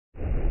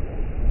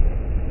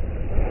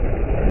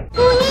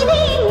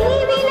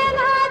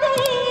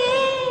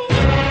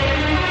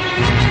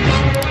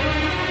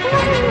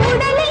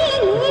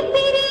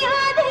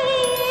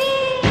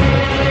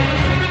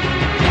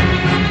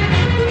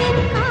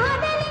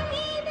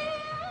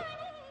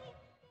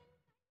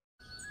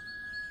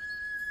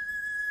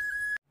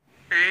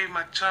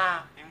மச்சான்,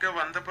 இங்க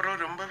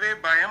வந்தப்புறம் ரொம்பவே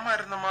பயமா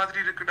இருந்த மாதிரி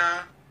இருக்குடா.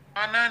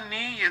 ஆனா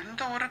நீ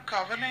எந்த ஒரு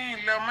கவலையும்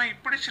இல்லாம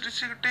இப்படி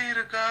சிரிச்சுக்கிட்டே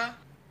இருக்கா.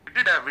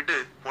 விடுடா விடு,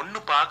 பொண்ணு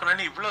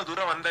பாக்கணும்னு இவ்வளவு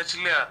தூரம் வந்தாச்சு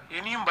இல்லையா,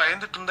 இனியும்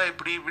பயந்துட்டு இருந்தா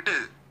இப்படி விடு.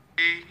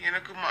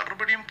 எனக்கு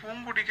மறுபடியும்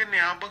பூங்குடிக்க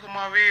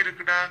ஞாபகமாவே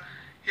இருக்குடா.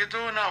 ஏதோ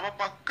நான் அவ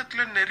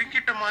பக்கத்துல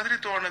நெருங்கிட்ட மாதிரி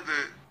தோணுது.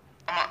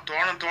 ஆமா,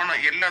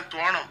 தோணும் எல்லாம்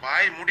தோணும்.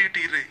 வாய்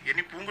மூடிட்டு இரு.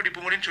 இனி பூங்குடி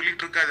பூங்குடின்னு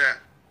சொல்லிட்டு இருக்காத.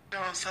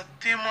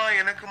 சத்தியமா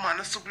எனக்கு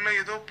மனசுக்குள்ள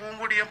ஏதோ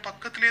பூங்குடி என்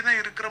பக்கத்திலே தான்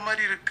இருக்கிற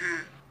மாதிரி இருக்கு.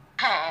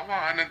 ஆமா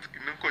ஆனந்த்,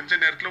 இன்னும் கொஞ்ச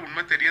நேரத்துல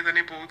உண்மை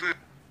தெரியாதானே போகுது.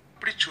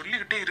 அப்படி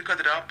சொல்லிக்கிட்டே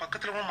இருக்காதுடா.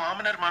 பக்கத்துல உன்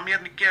மாமனார்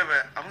மாமியார் நிக்காவ.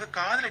 அவங்க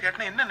காதுல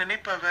கேட்டனா என்ன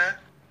நினைப்பாவ?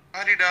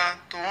 சாரிடா,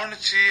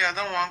 தோணுச்சு,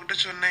 அதான் உன்கிட்ட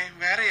சொன்னேன்.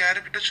 வேற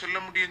யாருக்கிட்ட சொல்ல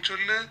முடியும்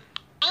சொல்லு.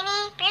 மைனி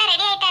பிள்ளை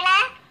ரெடி ஆயிட்டாளா?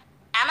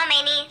 ஆமா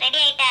மைனி ரெடி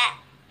ஆயிட்டா.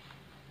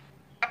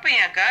 அப்ப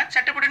ஏக்கா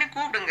சட்டப்படி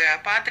கூப்பிடுங்க,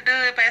 பாத்துட்டு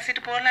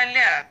பேசிட்டு போடலாம்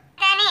இல்லையா?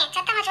 தானே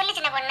சத்தமா சொல்லு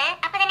சின்ன பொண்ணு,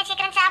 அப்பதானே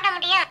சீக்கிரம் சாப்பிட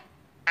முடியும்.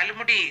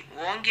 அலுமுடி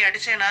ஓங்கி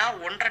அடிச்சேனா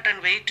 1.5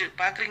 டன் வெயிட்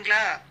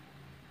பாக்குறீங்களா?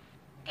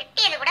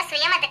 திட்டியது கூட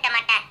சுயமா திட்ட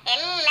மாட்டா.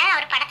 எல்லாம்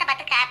ஒரு படத்தை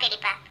பார்த்து காப்பி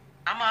அடிப்பா.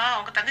 ஆமா,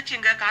 உங்க தங்கச்சி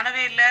எங்க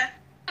காணவே இல்ல?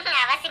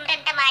 அவ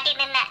சிம்ரன்ட்ட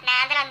மாட்டிட்டு இருந்தா,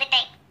 நான் தான்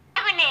வந்துட்டேன்.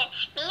 பொண்ணு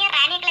நீயும்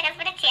ராணியக்களை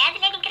கஷ்டப்பட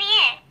சேதுல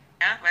நிக்கிறியே,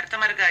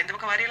 வருத்தமா இருக்கா? இந்த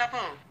பக்கம் வரையலா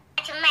போ.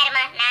 சும்மா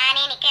இருமா,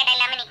 நானே நிக்க இடம்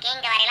இல்லாம நிக்க.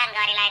 இங்க வரையலாம் அங்க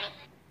வரையலாம்.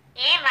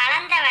 நீ ஏ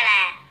வளர்ந்தவள,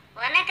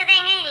 உனக்குதான்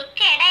இங்க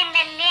நிக்க இடம் இல்ல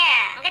இல்லையா?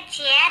 அங்க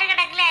சேரு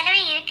கிடக்குல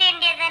அளவு இருக்க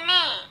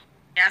வேண்டியதானே.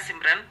 ஏன்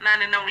சிம்ரன்,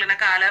 நான் என்ன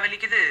உங்களுக்கு காலா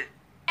வலிக்குது?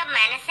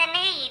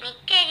 மனசனே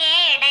நிக்கவே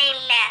இடம்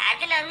இல்ல,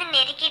 அதுல வந்து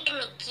நெருக்கிட்டு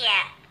நிக்கியா.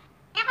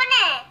 என்ன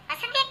பொண்ணு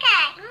வசந்தி அக்கா,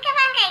 இங்க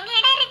வாங்க, இங்க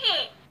இடம் இருக்கு.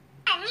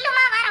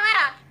 இல்லுமா வரோம்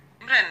வரோம்.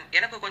 சிம்ரன்,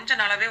 எனக்கு கொஞ்ச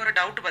நாளாவே ஒரு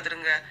டவுட்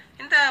பாத்துருங்க.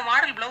 இந்த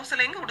மாடல் பிளவுஸ்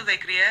எல்லாம் எங்க விட்டு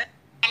தைக்கிறிய?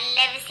 நல்ல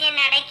விஷயம்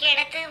நடக்கி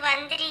எடுத்து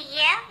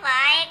வந்துருக்கிய.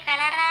 வாய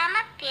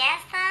கலராம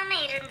பேசாம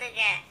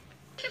இருந்துங்க.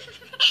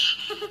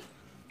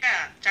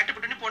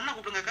 சட்டுப்பட்டு பொண்ணை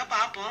கூப்பிடுங்கக்கா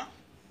பாப்போம்.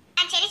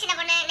 சரி சின்ன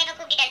பொண்ணு, எனக்கு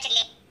கூப்பிட்டு வர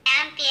சொல்லி.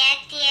 நான்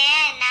பேத்திய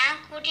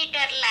நான் கூட்டிட்டு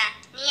வரலாம்,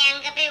 நீ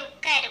அங்க போய்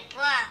உட்காரு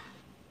போ.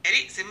 சரி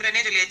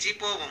சிம்ரனே சொல்லியாச்சு,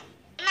 போவோம்.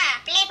 அம்மா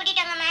பிள்ளைய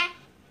கூட்டிட்டு வாங்கம்மா.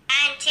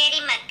 சரி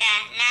மக்கா,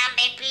 நான்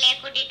போய் பிள்ளைய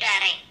கூட்டிட்டு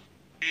வரேன்.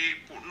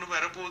 பொண்ணு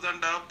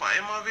வரப்போதாண்டா,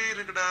 பயமாவே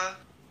இருக்குடா.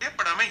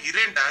 ஏப்படாம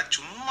இரேண்டா,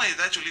 சும்மா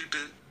இதா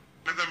சொல்லிக்கிட்டு.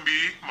 என்ன தம்பி,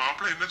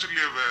 மாப்பிள்ள என்ன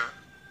சொல்லியாவ?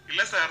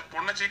 இல்ல சார்,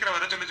 பொண்ணை சீக்கிரம்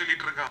வர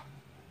சொல்லிட்டு இருக்கான்.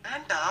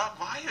 ஏண்டா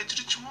வாய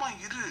வச்சுட்டு சும்மா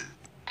இரு.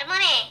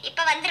 மோனே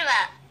இப்ப வந்துருவா.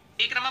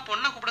 சீக்கிரமா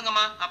பொண்ணை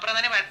கூப்பிடுங்கம்மா, அப்புறம்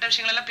தானே மற்ற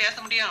விஷயங்கள் எல்லாம் பேச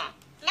முடியும்.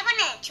 என்ன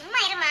பொண்ணு சும்மா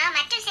இருமா,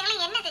 மற்ற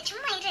விஷயங்களும் என்னது,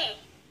 சும்மா இரு.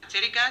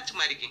 சரிக்கா,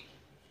 சும்மா இருக்கேன்.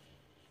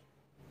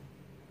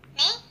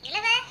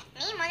 இழுவ,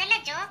 நீ முதல்ல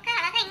ஜோக்கா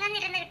அழகா இங்க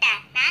வந்து இருந்துகிட்ட.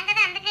 நாங்க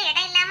தான் அந்த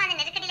இடம் இல்லாம அந்த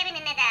நெருக்கடியில போய்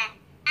நின்னதா.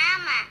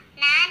 ஆமா,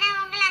 நானா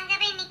உங்களை அங்க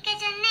போய் நிக்க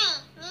சொன்னேன்,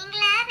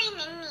 நீங்களா போய்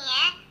நின்னிய.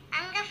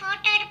 அங்க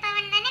போட்டோ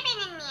எடுப்பவன் தானே போய்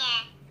நின்னிய.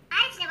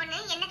 ஆரிச்சின பொண்ணு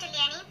என்ன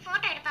சொல்லியா, நீ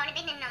போட்டோ எடுப்பவனு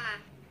போய் நின்னோமா?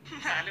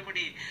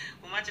 அலுமுடி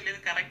உமா சொல்லியது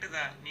கரெக்ட்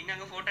தான். நீங்க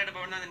அங்க போட்டோ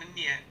எடுப்பவன் தான்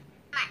நின்னிய.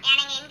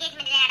 எனக்கு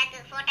என்கேஜ்மெண்ட் நடக்கு,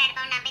 போட்டோ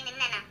எடுப்பவன் நான் போய்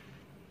நின்னேனா?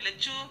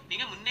 லட்சு,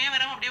 நீங்க முன்னே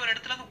வராம அப்படியே ஒரு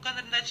இடத்துல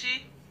உட்கார்ந்து இருந்தாச்சு.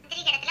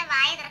 முந்திரி இடத்துல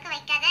வாயை திறக்க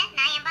வைக்காத,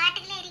 நான் என்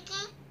பாட்டுக்குள்ள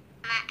இருக்கேன்.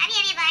 ஆமா,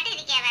 அவிய பாட்டு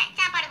இருக்கியாவ.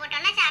 சாப்பாடு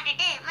போட்டோம்னா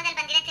சாப்பிட்டுட்டு முதல்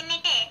பந்தியில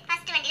தின்னுட்டு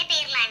ஃபர்ஸ்ட் வண்டியில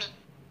போயிரலாம். நீ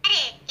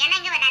அரே ஏன்னா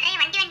இங்க நிறைய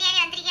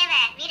வண்டியாவே வந்திருக்கியாவ.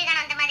 வீடு காண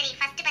வந்த மாதிரி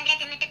ஃபர்ஸ்ட் பந்தியில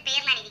தின்னுட்டு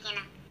போயிரலாம்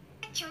இருக்கேனா?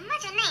 சும்மா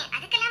சொன்னேன்,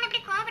 அதுக்கெல்லாம்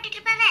இப்படி கோவப்பட்டுட்டு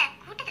இருப்பாவ.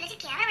 கூட்டத்துல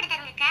வச்சு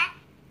கேவலப்படுத்தாருங்கக்கா.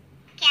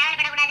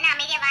 கேவலப்படக்கூடாதுன்னு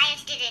அமைதியா வாய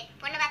வச்சுட்டு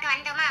பொண்ணு பார்க்க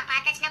வந்தோமா,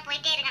 பார்த்தாச்சுன்னா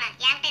போயிட்டே இருக்கணும்.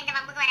 என்கிட்ட இந்த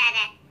வம்புக்கு வராத.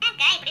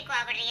 அக்கா இப்படி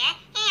கோவப்படுறீங்க?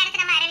 ஏன்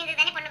அடுத்து நம்ம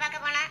அரவிந்த் தானே பொண்ணு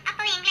பார்க்க போனோம்,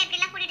 அப்போ எங்களை இப்படி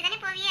எல்லாம் கூட்டிட்டு தானே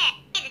போவிய.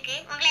 எதுக்கு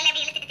உங்களை எல்லாம்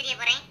இப்படி இழுத்துட்டு தெரிய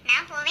போறேன்?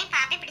 நான் போவேன்,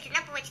 பாப்பே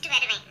பிடிச்சிருந்தா பூ வச்சுட்டு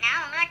வருவேன்.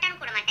 நான்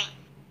உங்களோட்டான்னு கூட மாட்டேன்.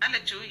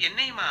 லட்சு,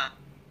 என்னையுமா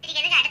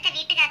எதுக்கு அடுத்த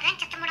வீட்டுக்காக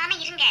சத்தம் போடாம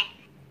இருங்க.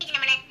 சின்ன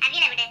பொண்ணு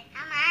அவியல விடு.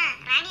 ஆமா,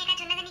 ராணி அக்கா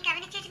சொன்னதை நீ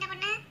கவனிச்சே சின்ன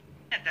பொண்ணு?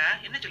 அக்கா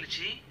என்ன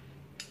சொல்லுச்சு?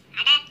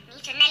 அட நீ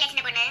சொன்னல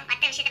சின்ன பொண்ணு,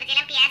 மத்த விஷயத்தை பத்தி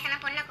எல்லாம்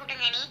பேசணும், பொண்ணை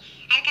கூப்பிடுங்க. நீ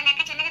அதுக்கு அந்த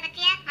அக்கா சொன்னதை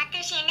பத்தியா? மத்த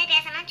விஷயம் என்ன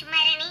பேசணும், சும்மா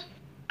இரு நீ.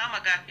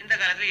 ஆமாக்கா, இந்த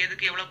காலத்துல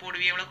எதுக்கு எவ்வளவு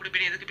போடுவி எவ்வளவு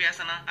குடிப்பீங்க எதுக்கு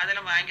பேசணும்?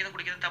 அதெல்லாம் வாங்கிதான்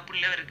குடிக்கிறது தப்பு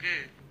இல்ல இருக்கு.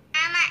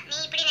 ஆமா, நீ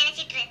இப்படி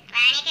நினைச்சிட்டு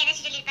ராணி அக்கா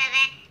ஏதாச்சும் சொல்லிருப்பாவ.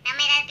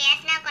 நம்ம ஏதாவது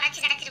பேசினா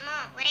குறைச்சு கிடைச்சிருமோ?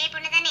 ஒரே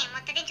பொண்ணு தானே,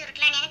 மொத்தத்தையும்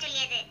சுருட்டலான்னு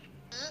சொல்லியது.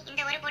 நீ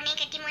இந்த ஒரு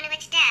பொண்ணையும் கட்டி மூணு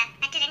வச்சுட்டா,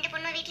 மற்ற 2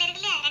 பொண்ணு வீட்டுல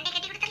இருக்குல்ல, 2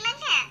 கட்டி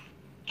கொடுத்துடலாம்ல.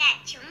 அக்கா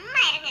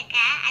சும்மா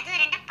இருங்கக்கா,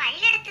 அதுவும் 2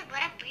 பல்லடத்து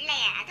போற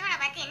பிள்ளைய, அதோட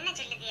பார்த்து என்ன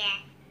சொல்லுதிய?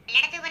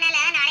 பல்லடத்து போனால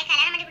நாளை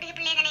கல்யாணம் பண்ணி கொடுக்க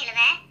பிள்ளை தானே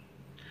இழுவ.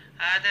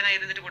 அதெல்லாம்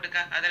இருந்துட்டு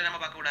போட்டுக்கா, அதெல்லாம்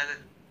நம்ம பார்க்க கூடாது.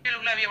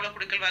 அவி எவ்வளவு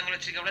குடுக்கல் வாங்கல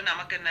வச்சிருக்க,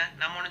 நமக்கு என்ன?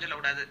 நம்ம ஒண்ணும்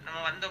சொல்லக்கூடாது.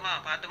 நம்ம வந்தோமா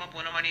பார்த்தோமா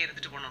போனோமானே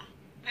இருந்துட்டு போனோம்.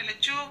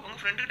 லட்சு, உங்க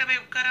ஃப்ரெண்டு கிட்ட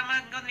போய் உட்காராம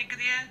இங்க வந்து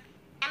நிக்குதிய.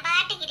 நம்ம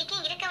பாட்டுக்கு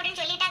இருக்கேன், இருக்க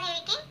அப்படின்னு சொல்லிட்டாங்க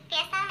இருக்கேன்,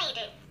 பேசாம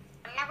இரு.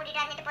 பொண்ணை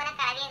கூட்டிட்டு வந்துட்டு போன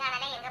கலவிய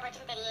காணல, எங்க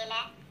போச்சுன்னு தெரியல.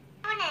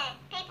 பொண்ணு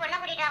போய் பொண்ணை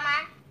கூட்டிட்டு வாமா.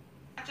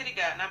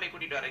 சரிக்கா, நான் போய்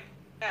கூட்டிட்டு வரேன்.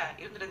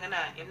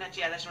 இருந்துடுங்கண்ணா,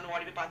 என்னாச்சு அதாச்சும்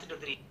ஓடி போய் பார்த்துட்டு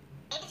வந்துடுறேன்.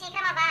 நைட்டு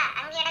சீக்கிரமா வா,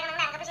 அங்க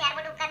இடங்கணும்னு அங்க போய் சேர்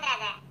போட்டு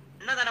உட்காந்துறாத.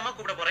 என்னதானமா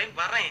கூப்பிட போறேன்,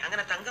 வரேன். அங்க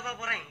நான் தங்கவா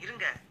போறேன்,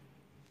 இருங்க.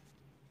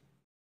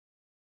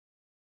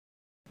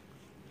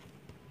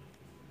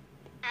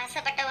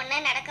 ஆசைப்பட்ட ஒண்ணு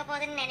நடக்க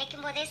போகுதுன்னு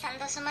நினைக்கும் போதே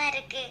சந்தோஷமா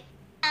இருக்கு.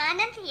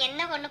 ஆனந்த்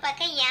என்ன பொண்ணு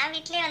பார்க்க என்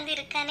வீட்லயே வந்து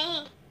இருக்கானே.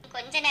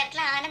 கொஞ்ச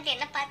நேரத்துல ஆனந்த்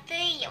என்ன பார்த்து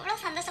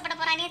எவ்வளவு சந்தோஷப்பட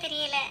போறானே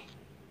தெரியல.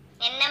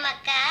 என்ன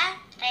மக்கா,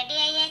 ரெடி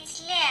ஆயாச்சு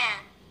இல்லையா?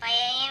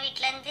 பையன்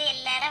வீட்ல இருந்து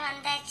எல்லாரும்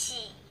வந்தாச்சு.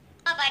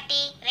 வா பாட்டி,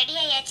 ரெடி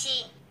ஆயாச்சு.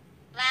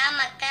 வா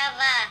மக்கா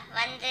வா,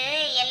 வந்து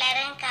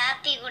எல்லாரும்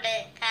காப்பி குடு.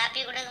 காப்பி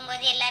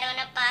குடுக்கும்போது எல்லாரும்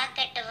உன்னை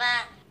பாக்கட்டு. வா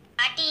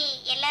பாட்டி,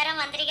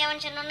 எல்லாரும்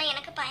வந்திருக்காவன்னு சொன்னோன்னா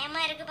எனக்கு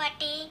பயமா இருக்கு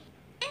பாட்டி.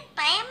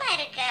 பயமா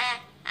இருக்கா?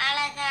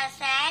 அழகா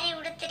சாரி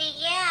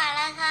உடுத்துறீங்க,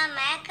 அழகா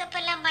மேக்கப்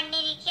எல்லாம்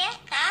பண்ணிருக்க,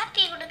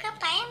 காப்பி குடுக்க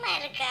பயமா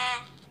இருக்கா?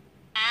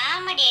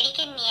 காமெடி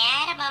அடிக்க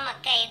நேரமா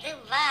மக்கா இது.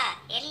 வா,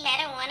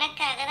 எல்லாரும்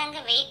உனக்காக தாங்க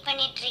வெயிட்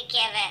பண்ணிட்டு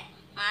இருக்கியாவ.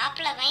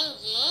 மாப்பிள்ளை பையன்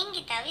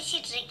ஏங்கி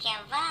தவிச்சிட்டு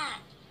இருக்கேன். வா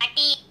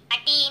பாட்டி,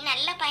 பாட்டி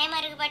நல்ல பயமா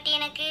இருக்கு பாட்டி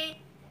எனக்கு.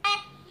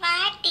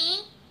 பாட்டி,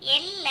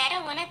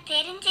 எல்லாரும் உனக்கு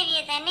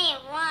தெரிஞ்சவிய தானே,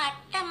 உன்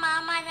அத்தை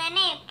மாமா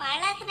தானே,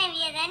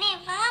 பழகுனவிய தானே.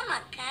 வா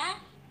மக்கா,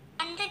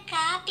 அந்த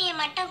காப்பியை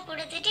மட்டும்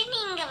கொடுத்துட்டு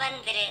நீங்க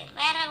வந்துரு,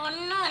 வேற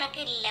ஒன்னும்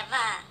உனக்கு இல்ல.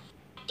 வா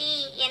பாட்டி,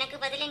 எனக்கு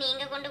பதில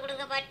நீங்க கொண்டு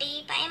கொடுங்க பாட்டி,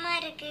 பயமா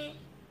இருக்கு.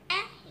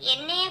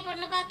 என்னைய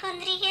பொண்ணு பார்க்க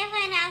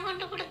வந்திருக்கேவ, நான்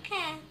கொண்டு கொடுக்க.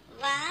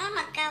 வா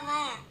மக்கா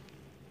வா.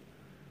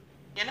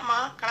 என்னம்மா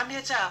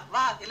கிளம்பியாச்சா?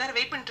 வா, எல்லாரும்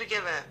வெயிட் பண்ணிட்டு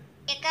இருக்கேவ.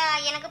 ஏக்கா,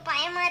 எனக்கு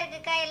பயமா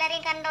இருக்குக்கா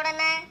எல்லாரையும் கண்ட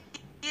உடனே.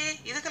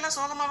 இதுக்கெல்லாம்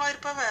சோகமாவா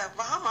இருப்பவ?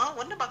 வாமா,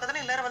 ஒண்ணு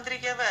பக்கத்தானே எல்லாரும்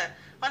வந்திருக்கேவ.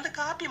 வந்து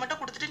காப்பி மட்டும்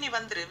கொடுத்துட்டு நீ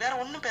வந்துரு, வேற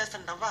ஒண்ணும்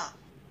பேசண்டா. வா.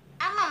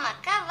 ஆமா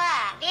மக்கா வா,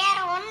 வேற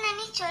ஒண்ணு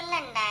நீ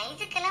சொல்லண்டா,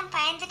 இதுக்கெல்லாம்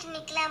பயந்துட்டு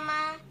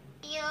நிக்கலாமா?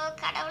 ஐயோ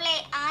கடவுளே,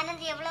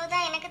 ஆனந்த்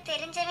எவ்வளவுதான் எனக்கு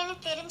தெரிஞ்சவன்னு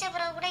தெரிஞ்ச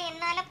பிறகு கூட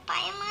என்னால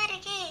பயமா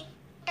இருக்கு.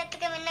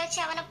 கூட்டத்துக்கு முன்ன வச்சு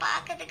அவனை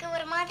பாக்கிறதுக்கு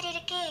ஒரு மாதிரி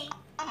இருக்கு.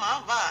 ஆமா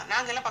வா,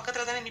 நாங்க எல்லாம்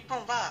பக்கத்துல தானே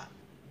நிப்போம். வா.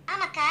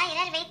 ஆமாக்கா,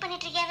 எல்லாரும் வெயிட்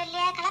பண்ணிட்டு இருக்கியா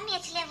இல்லையா?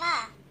 கிளம்பியாச்சுலையா? வா.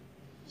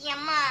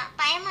 எம்மா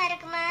பயமா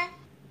இருக்குமா?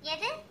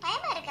 எது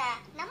பயமா இருக்கா?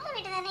 நம்ம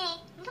வீட்டு தானே,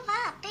 இங்க வா,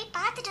 போய்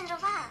பாத்துட்டு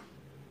வந்துரும். வா.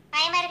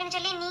 பயமா இருக்குன்னு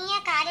சொல்லி நீயா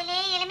காலையிலே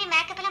எழும்பி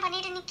மேக்கப் எல்லாம்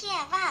பண்ணிட்டு நிக்கியா?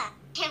 வா.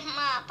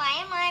 எம்மா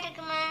பயமா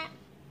இருக்குமா?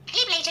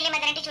 கிளிப்ல சொல்லி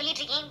மதனட்டி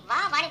சொல்லிட்டு இருக்கேன். வா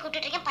வாணி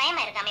கூப்பிட்டு இருக்கேன்,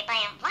 பயமா இருக்காமே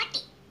பயம்.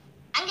 வாட்டி,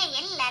 அங்க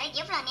எல்லாரும்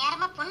எவ்வளவு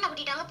நேரமா பொண்ணை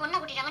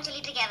கூட்டிட்டாங்கன்னு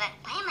சொல்லிட்டு இருக்காவ.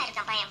 பயமா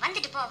இருக்கான் பையன்,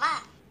 வந்துட்டு போ. வா.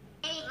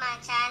 சரிம்மா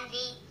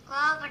சாந்தி,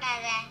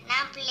 கோவப்படாத,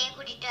 நான் பிள்ளைய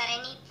கூட்டிட்டு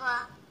வரேன், நீ போ.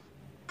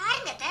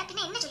 பாருங்க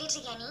பின்ன என்ன சொல்லிட்டு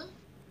இருக்கியா நீ?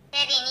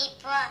 சரி நீ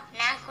போ,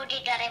 நான்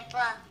கூட்டிட்டு வரேன்,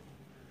 போ.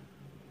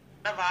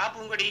 வா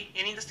பூங்கொடி,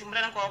 இனி இந்த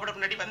சிம்ரன் கோவப்பட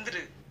முன்னாடி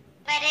வந்துரு.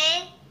 பாரு,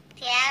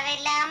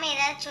 தேவையில்லாம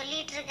ஏதாவது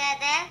சொல்லிட்டு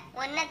இருக்காத.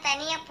 உன்னை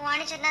தனியா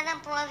போன்னு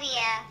சொன்னாதான்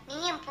போவியா?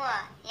 நீயும் போ,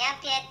 என்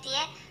பேத்திய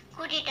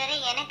கூட்டிட்டு வர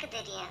எனக்கு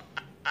தெரியும்.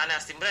 ஆனா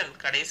சிம்ரன்,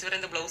 கடைசி வரை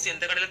இந்த பிளவுஸ்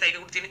எந்த கடையில தைக்க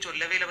கொடுத்தீன்னு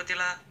சொல்லவே இல்லை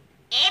பத்தியலாம்.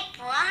 ஏ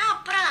போ,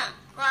 அப்புறம்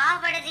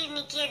கோவப்படுது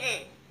நிக்கிது.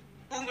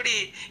 பூங்குடி,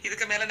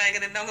 இதுக்கு மேல நான்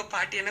இங்க நின்று அவங்க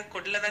பாட்டி என்ன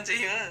கொள்ளதான்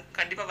செய்யும்.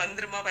 கண்டிப்பா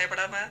வந்துருமா,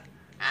 பயப்படாம.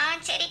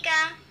 சரிக்கா.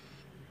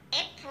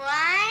 ஏ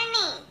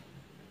போணி.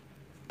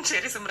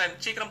 சரி சிம்ரன்,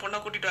 சீக்கிரம் பொண்ணை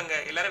கூட்டிட்டு வாங்க,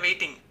 எல்லாரும்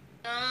வெயிட்டிங்.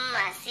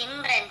 சும்மா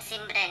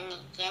சிம்ரன் நீ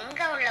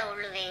எங்க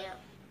உள்ளுவேயோ.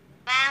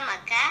 வா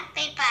மக்கா,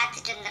 போய்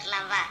பார்த்துட்டு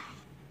வந்துடலாம். வா.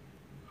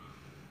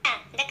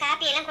 இந்த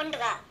காப்பி எல்லாம் கொண்டு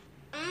வா.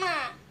 அம்மா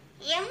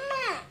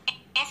எம்மா,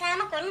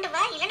 பேசாம கொண்டு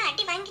வா, இல்லன்னா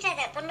அடி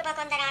வாங்கிடாத. பொண்ணு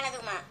பார்க்க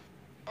வந்தானதுமா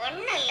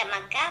ஒண்ணும் இல்ல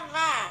மக்கா.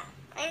 வா,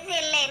 இது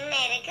இல்ல என்ன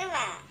இருக்கு.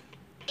 வா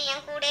பாட்டி,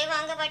 என் கூட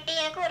வாங்க பாட்டி,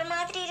 எனக்கு ஒரு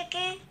மாதிரி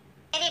இருக்கு.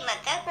 சரி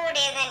மக்கா, கூட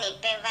தான்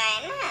நிப்பேன். வா.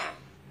 என்ன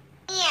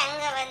நீ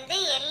அங்க வந்து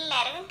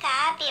எல்லாருக்கும்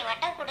காப்பியை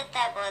மட்டும்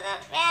கொடுத்தா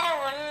போதும், வேற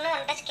ஒன்னும்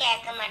உண்ட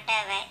கேட்க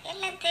மாட்டாவ.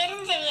 எல்லாம்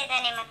தெரிஞ்சவிய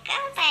தானே மக்கா,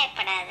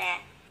 பயப்படாத.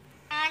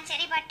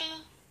 சரி பாட்டி.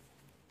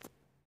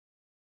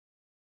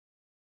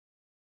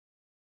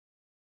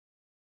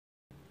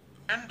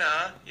 ஏண்டா,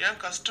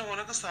 என் கஷ்டம்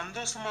உனக்கு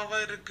சந்தோஷமாவா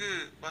இருக்கு?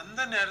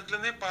 வந்த நேரத்துல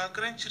இருந்தே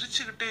பாக்குறேன்,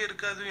 சிரிச்சுக்கிட்டே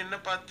இருக்கு. அதுவும் என்ன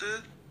பார்த்து?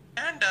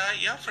 ஏண்டா,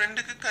 என்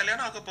ஃப்ரெண்டுக்கு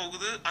கல்யாணம் ஆக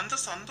போகுது, அந்த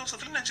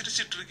சந்தோஷத்துல நான்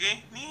சிரிச்சிட்டு இருக்கேன்,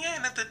 நீ ஏன்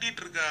என்ன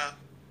தட்டிட்டு இருக்கா?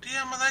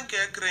 தெரியாம தான்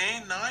கேக்குறேன்.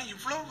 நான்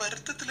இவ்வளவு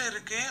வருத்தத்துல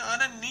இருக்கேன்,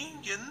 ஆனா நீ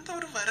எந்த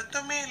ஒரு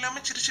வருத்தமே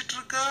இல்லாம சிரிச்சிட்டு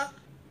இருக்கா.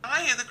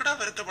 நான் எதுக்குடா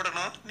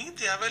வருத்தப்படணும்? நீ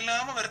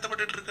தேவையில்லாம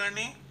வருத்தப்பட்டுட்டு இருக்கா.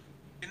 நீ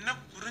என்ன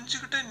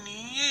புரிஞ்சுக்கிட்ட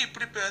நீயே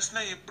இப்படி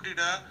பேசினா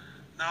எப்படிடா?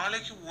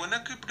 நாளைக்கு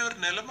உனக்கு இப்படி ஒரு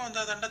நிலைமை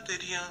வந்தாதான்டா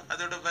தெரியும்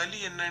அதோட வலி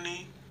என்னன்னு.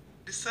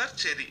 சார்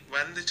சரி,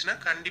 வந்துச்சுன்னா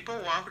கண்டிப்பா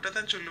உன்கிட்ட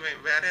தான் சொல்லுவேன்,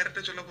 வேற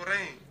யார்கிட்ட சொல்ல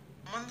போறேன்?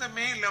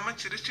 சம்பந்தமே இல்லாம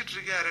சிரிச்சிட்டு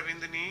இருக்க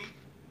அரவிந்த். நீ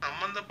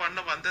சம்பந்தம்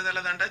பண்ண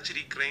வந்ததால தான்டா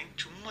சிரிக்கிறேன்,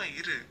 சும்மா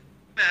இரு.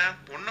 என்ன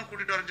பொண்ணை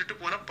கூட்டிட்டு வரைஞ்சிட்டு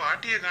போன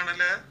பாட்டிய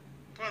காணல?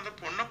 இப்போ அந்த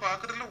பொண்ணை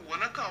பாக்குறதுல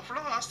உனக்கு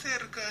அவ்வளவு ஆசையா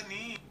இருக்கா?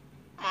 நீ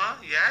ஆமா,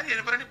 யார்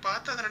என்ன நீ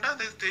பார்த்ததானடா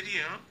அது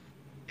தெரியும்.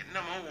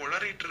 என்னமோ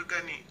உளறிட்டு இருக்கா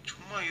நீ,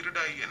 சும்மா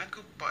இருடா.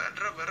 எனக்கு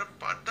படுற வர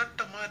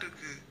பதட்டமா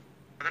இருக்கு.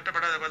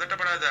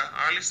 பதட்டப்படாத,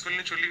 ஆலிஸ்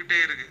சொல்லிக்கிட்டே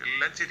இருக்கு,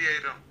 எல்லாம்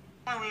சரியாயிரும்.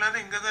 இவ்வளவு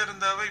நேரம் இங்கதான்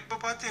இருந்தாவ, இப்ப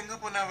பார்த்து எங்க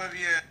போனாவ?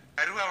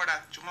 அருவாவடா,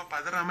 சும்மா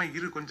பதறாம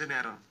இரு கொஞ்ச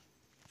நேரம்.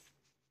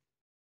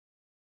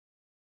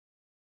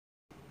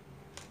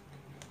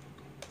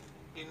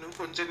 இன்னும்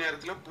கொஞ்ச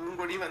நேரத்துல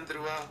பூங்கொடி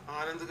வந்துருவா.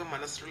 ஆனந்துக்கு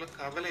மனசுல உள்ள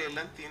கவலை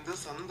எல்லாம் தீர்ந்து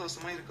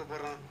சந்தோஷமா இருக்க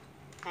போறான்.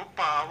 இப்போ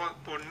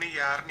பாவம் பொண்ணு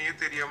யாருன்னே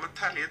தெரியாம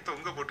தலைய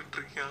தொங்க போட்டுட்டு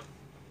இருக்கான்.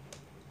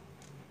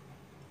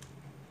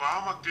 வா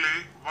மக்களே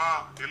வா,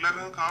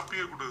 எல்லாரும்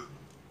காப்பிய கொடு.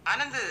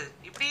 ஆனந்து,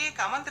 இப்படியே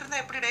கமந்திருந்தா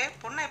எப்படிடே?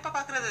 பொண்ணை எப்ப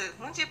பாக்குறது?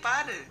 மூஞ்சி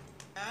பாரு.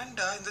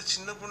 ஏண்டா இந்த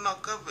சின்ன பொண்ணு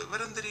அக்கா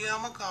விவரம்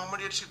தெரியாம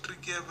காமெடி அடிச்சிட்டு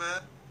இருக்கியவ.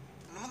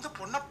 இன்னும் இந்த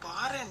பொண்ணை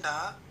பாருண்டா.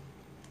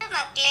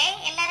 மக்களே,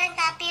 எல்லாரும்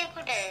காப்பியை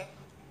கொடு.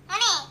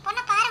 மோனே,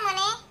 பொண்ணை பாரு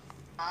மோனே.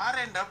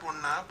 ஆறேண்டா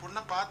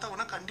பொண்ணை பார்த்தா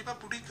உனக்கு கண்டிப்பா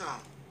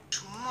பிடிக்கும்.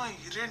 சும்மா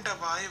இரேண்டா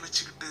வாயை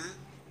வச்சுக்கிட்டு.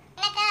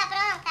 இல்லக்கா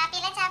அப்புறம் காப்பி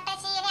எல்லாம்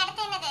சாப்பிட்டாச்சு. இனி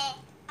அடுத்து என்னது?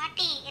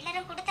 பாட்டி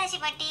எல்லாரும் கொடுத்தாச்சு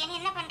பாட்டி. இனி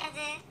என்ன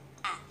பண்றது?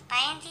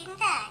 பையன்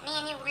தீர்ந்தா நீ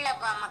இனி உள்ள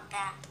போ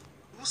மக்கா.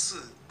 ஊசு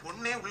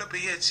பொண்ணே உள்ள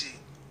பெய்யாச்சு.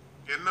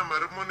 என்ன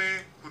மருமனே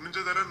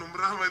குனிஞ்சதர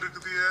நும்பராம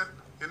இருக்குதிய?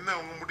 என்ன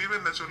உங்க முடிவு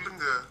என்ன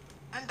சொல்லுங்க.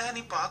 ஏண்டா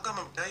நீ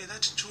பார்க்காம விட்டா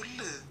ஏதாச்சும்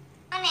சொல்லு.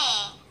 அண்ணே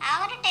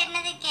அவர்கிட்ட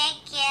என்னது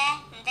கேட்க?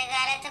 இந்த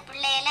காலத்து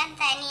பிள்ளையெல்லாம்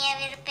தனியா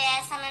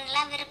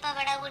பேசணும்லாம்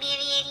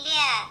விருப்பப்படக்கூடியவே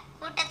இல்லையா?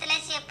 கூட்டத்துல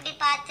எப்படி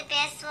பார்த்து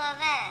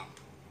பேசுவவ?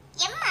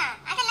 எம்மா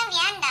அதெல்லாம்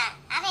வேண்டாம்.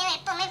 அவன்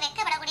எப்பவுமே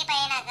வெக்கப்படக்கூடிய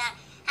பையனாதான்.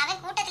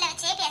 அவன் கூட்டத்துல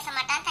வச்சே பேச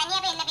மாட்டான். தனியா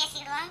போய் என்ன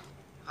பேசிடுவான்?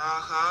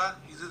 ஆஹா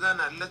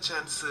இதுதான் நல்ல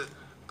சான்ஸ்.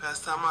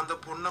 பேசாம அந்த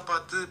பொண்ணை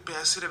பார்த்து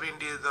பேசிட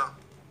வேண்டியதுதான்.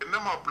 என்ன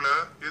மாப்பிள்ள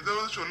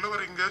ஏதாவது சொல்ல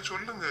வரீங்க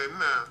சொல்லுங்க.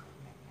 என்ன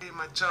ஏய்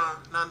மச்சான்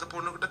நான் அந்த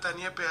பொண்ணுகிட்ட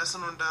தனியா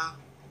பேசணும்டா.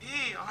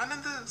 ஏய்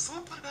ஆனந்த்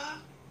சூப்பர்டா.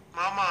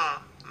 மாமா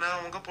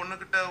நான் உங்க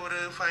பொண்ணுகிட்ட ஒரு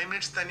 5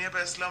 மினிட்ஸ் தனியா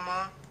பேசலாமா?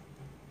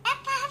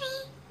 அப்பாவி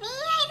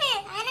நீயா இது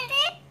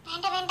ஆனந்த்?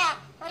 வேண்டாம் வேண்டாம்.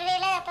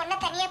 ஒருவேளை பொண்ணை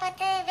தனியா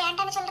பார்த்து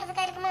வேண்டாம்னு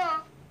சொல்றதுக்கா இருக்குமோ?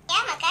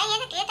 ஏமாக்கா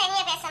எதுக்கு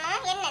தனியா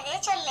பேசணும்? என்னது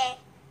சொல்லு.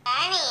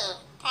 ராணி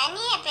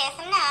தனியா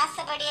பேசணும்னு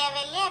ஆசைப்படியா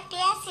வெளியே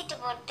பேசிட்டு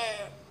போட்டு.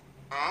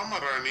 ஆமா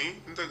ராணி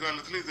இந்த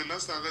காலத்துல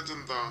இதெல்லாம்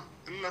சகஜம்தான்.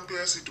 எல்லாம்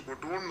பேசிட்டு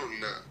போட்டு ஒண்ணும்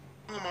இல்ல.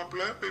 உங்க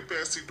மாப்பிள்ள போய்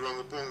பேசிட்டு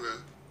வாங்க போங்க.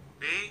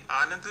 டேய்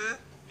ஆனந்த்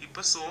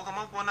இப்ப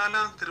சோகமா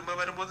போனாலும் திரும்ப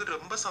வரும்போது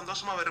ரொம்ப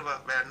சந்தோஷமா வருவா.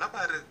 வேணா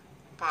பாரு.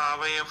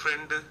 பாவம் என்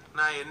ஃப்ரெண்டு.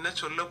 நான் என்ன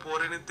சொல்ல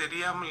போறேன்னு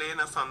தெரியாமலே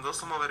நான்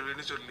சந்தோஷமா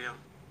வருவேன்னு சொல்லியா.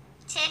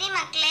 சரி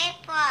மக்களே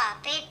போ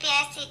போய்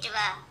பேசிட்டு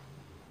வா.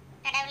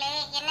 கடவுளே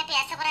என்ன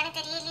பேச போறான்னு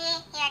தெரியலையே.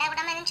 எடா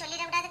விடாம எதுவும்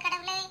சொல்லிட கூடாது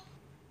கடவுளே.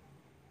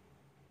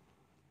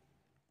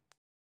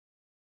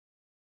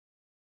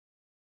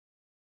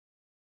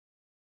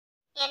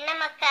 என்ன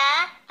மக்கா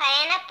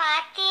பையனை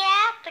பாத்தியா?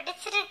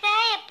 பிடிச்சிருக்கா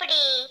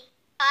எப்படி?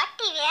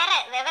 பாட்டி வேற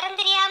விவரம்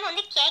தெரியாம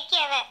வந்து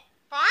கேக்கியவ.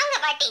 வாங்க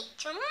பாட்டி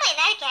சும்மா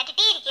ஏதாவது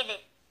கேட்டுட்டே இருக்குது.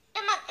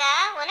 மக்கா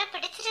உனக்கு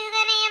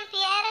பிடிச்சிருக்குதானே என்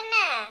பேரன?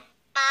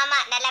 ஆமா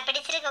நல்லா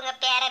பிடிச்சிருக்கு உங்க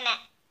பேரனை.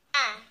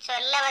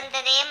 சொல்ல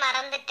வந்ததே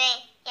மறந்துட்டேன்.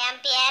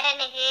 என்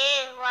பேரனுக்கு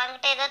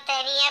உன்கிட்ட ஏதோ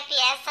தனியா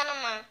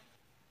பேசணுமா?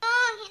 ஓ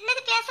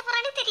என்னது பேச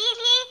போறான்னு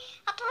தெரியலையே.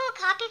 அப்போ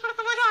காப்பி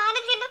கொடுக்கும்போது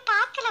ஆனந்த் என்ன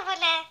பார்க்கல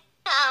போல.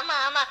 ஆமா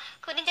ஆமா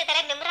குறிஞ்ச தர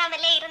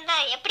நிமிராமலே இருந்தா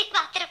எப்படி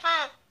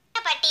பார்த்திருப்பான்.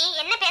 பாட்டி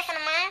என்ன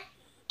பேசணுமா?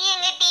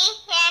 என்கிட்ட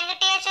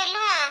என்கிட்டயே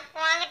சொல்லுவான்.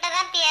 உன்கிட்ட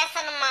தான்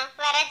பேசணுமா?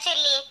 வர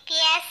சொல்லி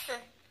பேசு.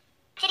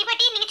 சரி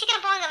பாட்டி நீங்க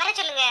சீக்கிரம் போங்க வர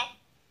சொல்லுங்க.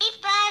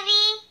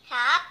 பாவி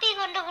காப்பி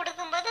கொண்டு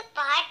கொடுக்கும்போது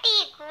பாட்டி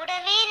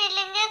கூடவே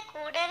நில்லுங்க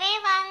கூடவே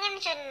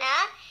வாங்கன்னு சொன்னா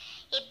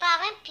இப்ப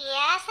அவன்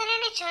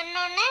பேசணும்னு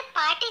சொன்னோன்னு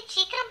பாட்டி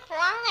சீக்கிரம்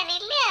போங்கன்னு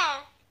இல்லையா?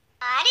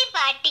 பாடி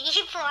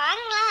பாட்டிக்கு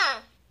போங்களாம்.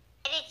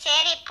 சரி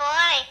சரி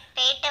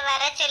போயிட்டு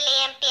வர சொல்லி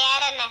என்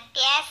பேரனை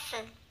பேசு.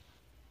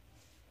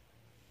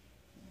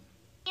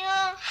 ஐயோ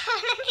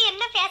ஆனந்த்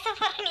என்ன பேச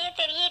போறனே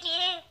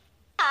தெரியலையே.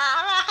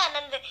 ஆவா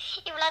ஆனந்த்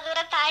இவ்வளவு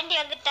தூரம் தாண்டி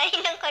வந்துட்டா.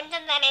 இன்னும்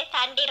கொஞ்சம் தானே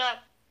தாண்டிரும்.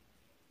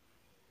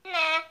 என்ன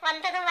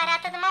வந்ததும்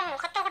வராததுமா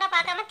முகத்தை கூட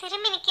பார்க்காம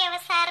திரும்பி நிக்கவ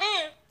சாரு.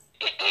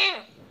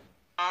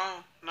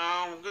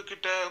 நான்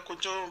உங்ககிட்ட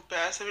கொஞ்சம்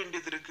பேச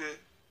வேண்டியது இருக்கு.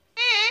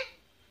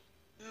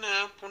 என்ன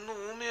பொண்ணு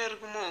ஊமையா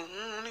இருக்குமோ?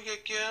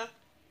 கேக்கியா?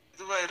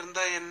 இதுவா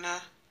இருந்தா என்ன?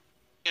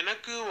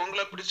 எனக்கு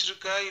உங்களை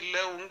பிடிச்சிருக்கா இல்ல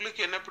உங்களுக்கு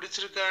என்ன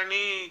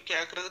பிடிச்சிருக்கான்னு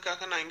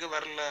கேக்குறதுக்காக நான் இங்க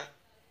வரல.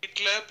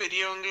 வீட்டுல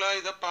பெரியவங்களா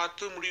இத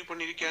பார்த்து முடிவு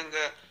பண்ணிருக்காங்க.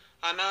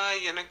 ஆனா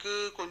எனக்கு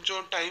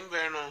கொஞ்சம் டைம்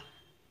வேணும்.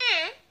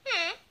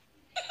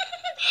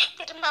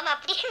 திரும்பாம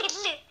அப்படியே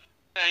நில்லு.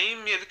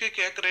 டைம் எதுக்கு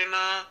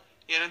கேக்குறேன்னா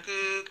எனக்கு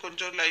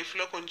கொஞ்சம்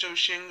லைஃப்ல கொஞ்சம்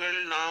விஷயங்கள்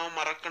நான்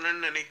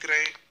மறக்கணும்னு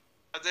நினைக்கிறேன்.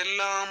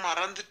 அதெல்லாம்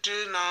மறந்துட்டு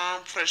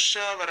நான்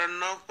ஃப்ரெஷ்ஷா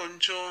வரேன்னா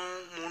கொஞ்சம்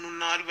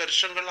 3-4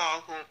 வருஷங்கள்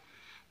ஆகும்.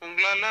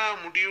 உங்களால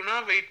முடியும்னா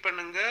வெயிட்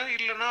பண்ணுங்க.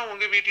 இல்லைன்னா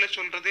உங்க வீட்டுல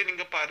சொல்றதே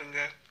நீங்க பாருங்க.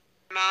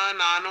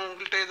 நானும்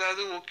உங்கள்கிட்ட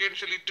ஏதாவது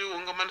ஓகேன்னு சொல்லிட்டு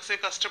உங்க மனசே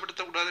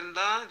கஷ்டப்படுத்த கூடாதுன்னு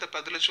தான் இந்த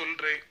பதில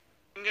சொல்றேன்.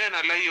 நீங்க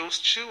நல்லா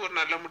யோசிச்சு ஒரு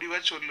நல்ல முடிவா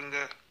சொல்லுங்க.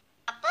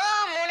 அப்போ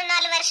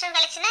 3-4 வருஷம்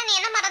கழிச்சுனா நீ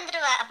என்ன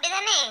மறந்துடுவ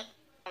அப்படிதானே?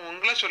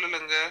 உங்களை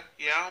சொல்லலங்க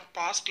என்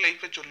பாஸ்ட்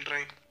லைஃப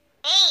சொல்றேன்.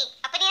 ஏய்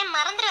அப்ப நீ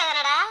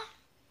மறந்துடுவதானடா?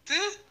 இது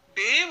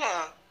தேவா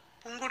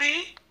பூங்குடி.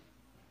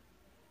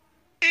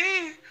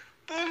 ஏய்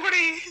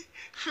பூங்குடி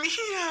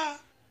நீயா?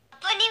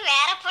 அப்போ நீ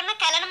வேற பொண்ணு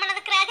கல்யாணம்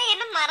பண்ணதுக்காக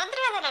என்ன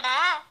மறந்துடுவதானடா?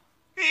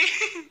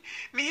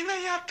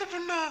 நீதான் அத்தை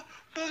பொண்ணா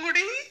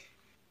பூங்குடி?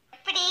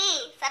 எப்படி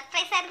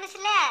சர்ப்ரைஸா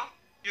இருந்துச்சுல?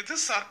 இது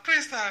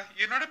சர்ப்ரைஸா?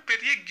 என்னோட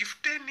பெரிய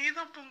கிஃப்டே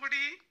நீதான்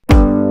பூங்குடி.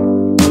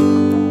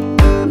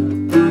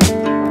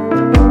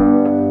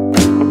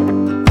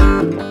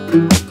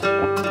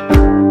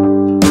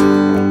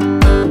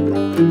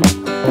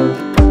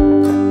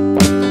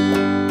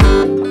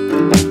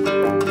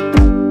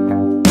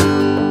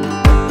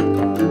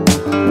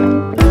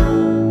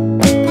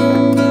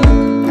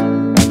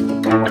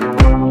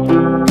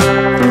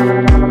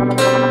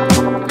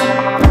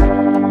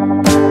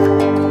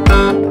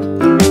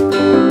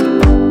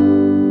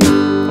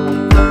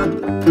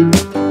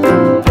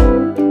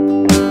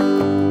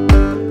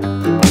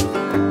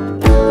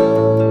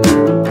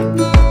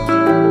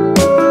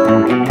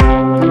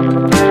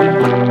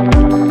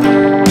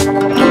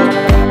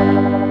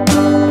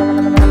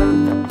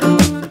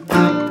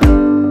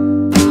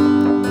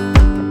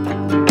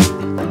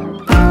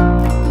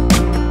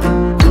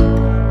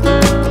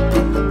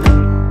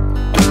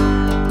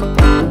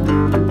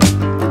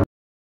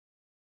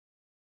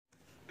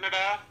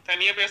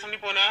 நீயே பேச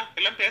போனா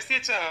எல்லாம்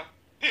பேசியாச்சா?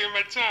 ஏ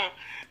மச்சான்,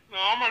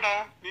 ஆமாடா,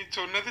 நீ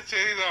சொன்னது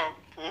சரிதான்.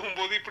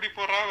 போகும்போது இப்படி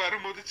போறா,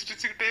 வரும்போது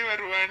சிரிச்சுக்கிட்டே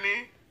வருவா. நீ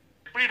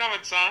எப்படிடா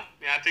மச்சான்?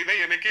 நேற்றுக்கு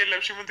தான் எனக்கே எல்லா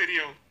விஷயமும்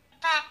தெரியும்.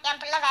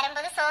 என் பிள்ளை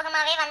வரும்போது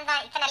சோகமாவே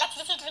வந்தான், இப்ப நல்லா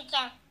சிரிச்சிட்டு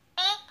இருக்கேன்.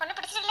 பொண்ணு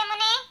பிடிச்சிருக்கல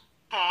மோனே?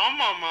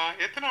 ஆமாமா,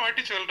 எத்தனை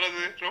வாட்டி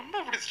சொல்றது, ரொம்ப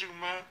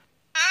பிடிச்சிருக்குமா?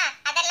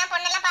 அதெல்லாம்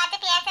பொண்ணெல்லாம்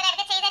பார்த்து பேசுற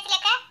இருக்க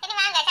செய்தாச்சுலக்கா. இனி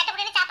வாங்க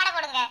சட்டப்படி சாப்பாடு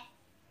போடுங்க.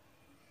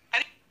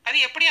 அது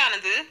எப்படி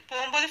ஆனது?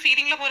 போகும்போது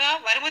ஃபீலிங்ல போறா,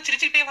 வரும்போது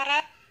சிரிச்சுக்கிட்டே வரா.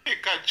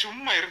 ஏக்கா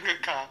சும்மா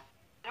இருங்கக்கா.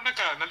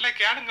 உனக்கா நல்லா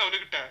கேளுங்க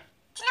அவனுகிட்ட.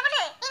 சின்ன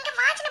பொண்ணு இங்க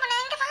வா, சின்ன பொண்ணு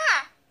இங்க வா.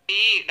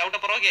 டவுட்ட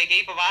போறோம் கேக்க.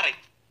 இப்ப வாரேன்.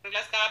 ஒரு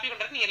கிளாஸ் காபி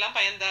கொண்டு நீ எல்லாம்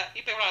பயந்தா.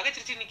 இப்ப எவ்வளவு அழகா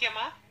சிரிச்சு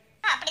நிக்கமா?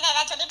 அப்படிதான்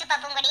ஏதாவது சொல்லிட்டு இருப்பா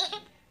பூங்கொடி.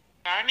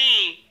 ராணி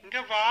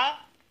இங்க வா.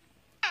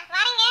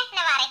 வாரீங்க,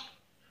 நான் வாரேன்.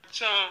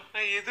 மச்சான்,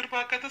 நான்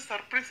எதிர்பார்க்காத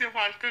சர்ப்ரைஸ் என்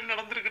வாழ்க்கையில்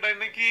நடந்திருக்குடா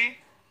இன்னைக்கு.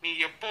 நீ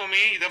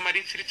எப்பவுமே இத மாதிரி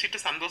சிரிச்சிட்டு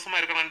சந்தோஷமா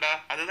இருக்கணும்டா,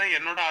 அதுதான்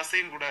என்னோட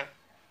ஆசையும் கூட.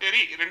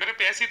 சரி, 2 பேரும்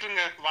பேசிட்டு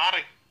இருங்க,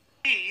 வாரேன்.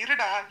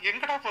 இருடா,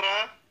 எங்கடா போற?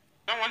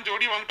 நான் உன்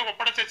ஜோடி வந்துட்டு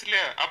ஒப்படைச்சாச்சுல,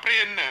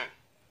 அப்புறம் என்ன?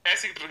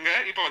 பேசிக்கிட்டு இருங்க,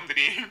 இப்ப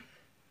வந்துடி.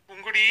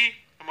 உங்குடி,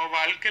 நம்ம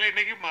வாழ்க்கையில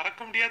இன்னைக்கு மறக்க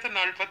முடியாத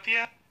நாள்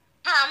பத்தியா?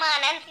 ஆமா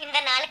ஆனந்த், இந்த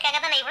நாளுக்காக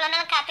தான் நான் இவ்வளவு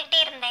நாள்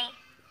காத்துக்கிட்டே இருந்தேன்.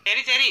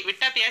 சரி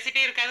விட்டா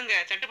பேசிட்டே இருக்காதுங்க.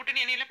 சட்டுப்பட்டு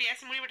நீ என்னையெல்லாம்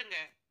பேசி முடிவிடுங்க.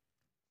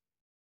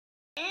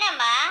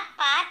 என்னம்மா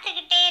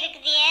பார்த்துக்கிட்டே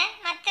இருக்குதிய,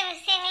 மற்ற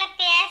விஷயங்களை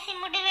பேசி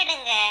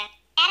முடிவிடுங்க.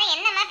 வேற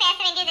என்னம்மா பேச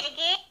வேண்டியது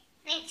இருக்கு?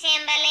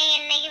 நிச்சயம் பல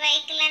என்னைக்கு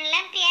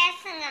வைக்கலன்னுலாம்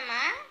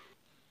பேசுங்கம்மா.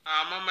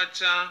 ஆமா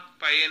மச்சான்,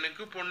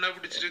 பையனுக்கு பொண்ணை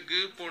பிடிச்சிருக்கு,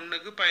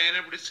 பொண்ணுக்கு பையனை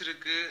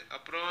பிடிச்சிருக்கு.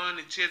 அப்புறம்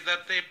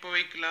நிச்சயதார்த்தம் எப்ப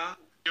வைக்கலாம்?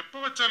 எப்ப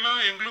வச்சாலும்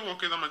எங்களுக்கு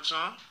ஓகே தான்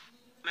மச்சான்.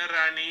 என்ன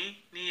ராணி,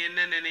 நீ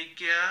என்ன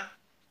நினைக்கியா?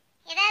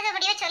 ஏதாவது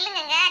முடிவை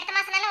சொல்லுங்க, அடுத்த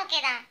மாசம்னாலும் ஓகே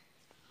தான்.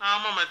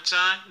 ஆமா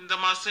மச்சான், இந்த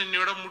மாசம்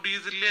என்னோட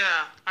முடியுது இல்லையா,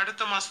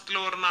 அடுத்த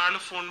மாசத்துல ஒரு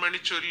நாள் போன்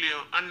பண்ணி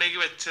சொல்லியும் அன்னைக்கு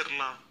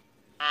வச்சிடலாம்.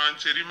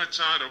 சரி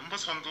மச்சான், ரொம்ப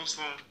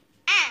சந்தோஷம்.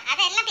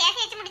 அதெல்லாம் பேசி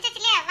வச்சு முடிச்சாச்சு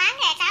இல்லையா?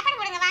 வாங்க சாப்பாடு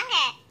போடுங்க வாங்க.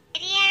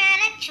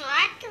 சரியான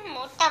சுவாத்து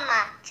மூட்டமா,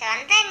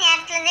 சொந்த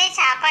நேரத்துல இருந்தே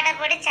சாப்பாடை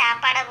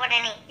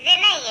போடணும். இது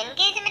என்ன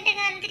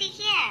என்கேஜ்மெண்ட்டுக்கு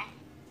வந்திருக்கியா?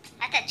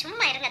 அத்த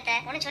சும்மா இருங்க அத்த,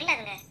 ஒண்ணு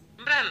சொல்லாதுங்க.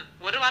 சிம்ரன்,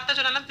 ஒரு வார்த்தை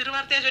சொன்னாலும்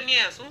திருவார்த்தையா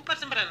சொன்னிய. சூப்பர்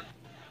சிம்ரன்.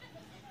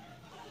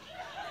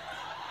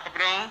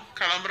 அப்புறம்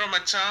கிளம்புறோம்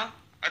மச்சான்,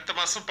 அடுத்த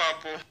மாசம்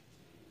பாப்போம்.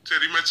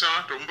 சரி மச்சான்,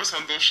 ரொம்ப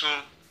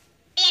சந்தோஷம்.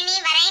 நீ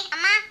வரேன்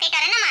அம்மா, போயிட்டு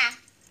வரேனம்மா.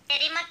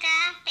 சரிம்மாக்கா,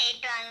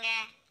 போயிட்டு வாங்க.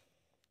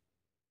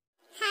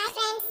 ஹாய்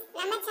ஃப்ரெண்ட்ஸ்,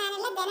 நம்ம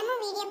சேனல்ல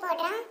தினமும் வீடியோ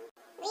போடுறோம்.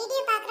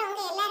 வீடியோ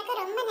பார்க்குறவங்க எல்லாருக்கும்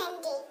ரொம்ப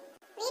நன்றி.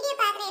 வீடியோ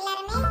பார்க்குற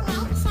எல்லாருமே